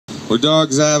We're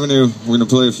Dogs Avenue. We're gonna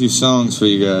play a few songs for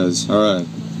you guys. All right.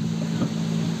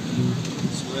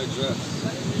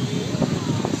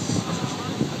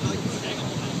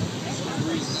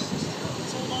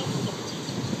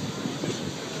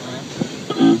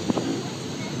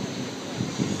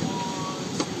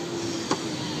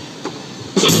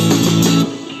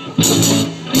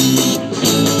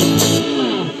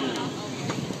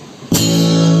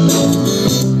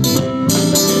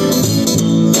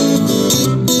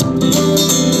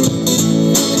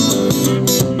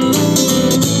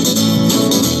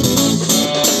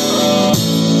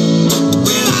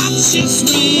 Just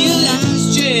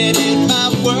realized, yeah, that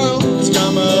my world's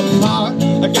come apart.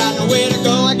 I got nowhere to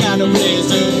go, I got no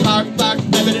place to park.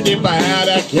 If I had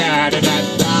a cat and I'd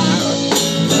die.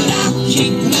 But I'll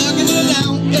keep plugging it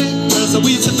out, yeah, cause the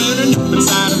weeds are burning up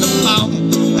inside of the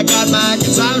phone. I got my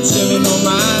guitar chilling on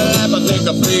my lap. I think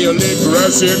I feel it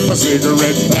crushing my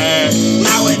cigarette pack.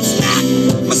 No, it's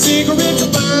not, my cigarettes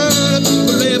are burned.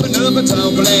 We're living up a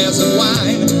tall glass of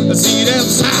wine. I see it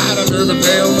outside under the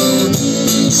pale moon.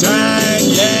 Shine,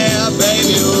 yeah,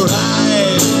 baby, you're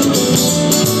right.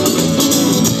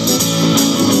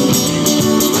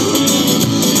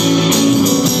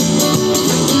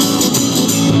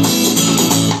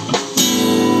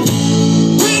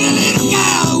 Pretty little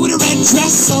girl with a red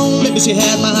dress on. Maybe she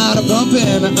had my heart a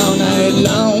bumping all night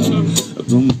long.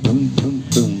 Boom, boom, boom,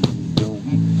 boom, boom,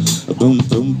 boom,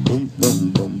 boom, boom, boom,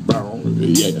 boom, boom.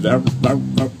 Yeah, boom, boom,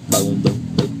 boom, boom, boom,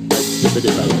 boom.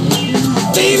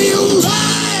 Baby, you're right.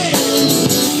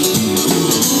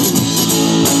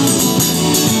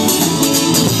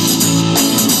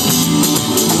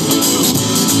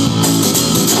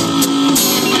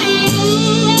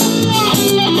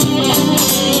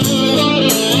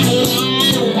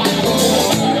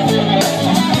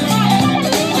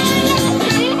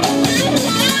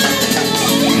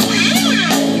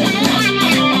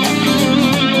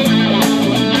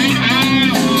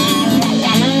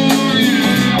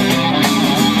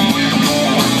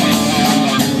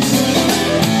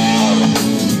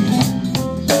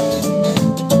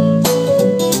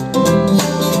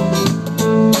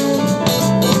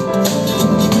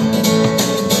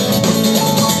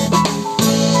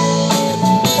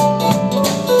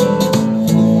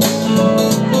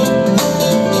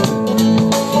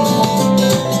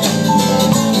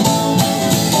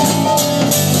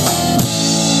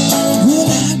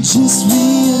 Just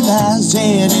realized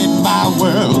that my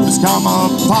world has come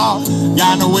apart.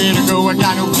 Got nowhere to go, I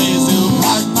got no place to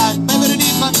park. Baby,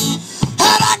 to my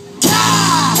had a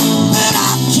car, but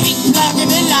I keep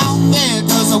plugging it out there,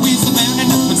 cause the weeds are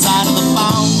burning up inside of the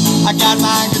phone. I got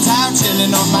my guitar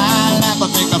chilling on my lap.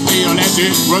 I think I feel that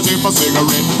it was in my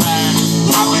cigarette pack.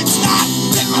 No, it's not,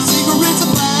 that my cigarettes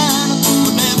are burned.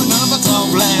 We're living up a tall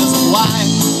glass of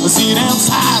wine. I see it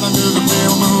outside under the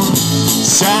pale moon.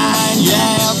 Shine,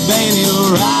 yeah, baby.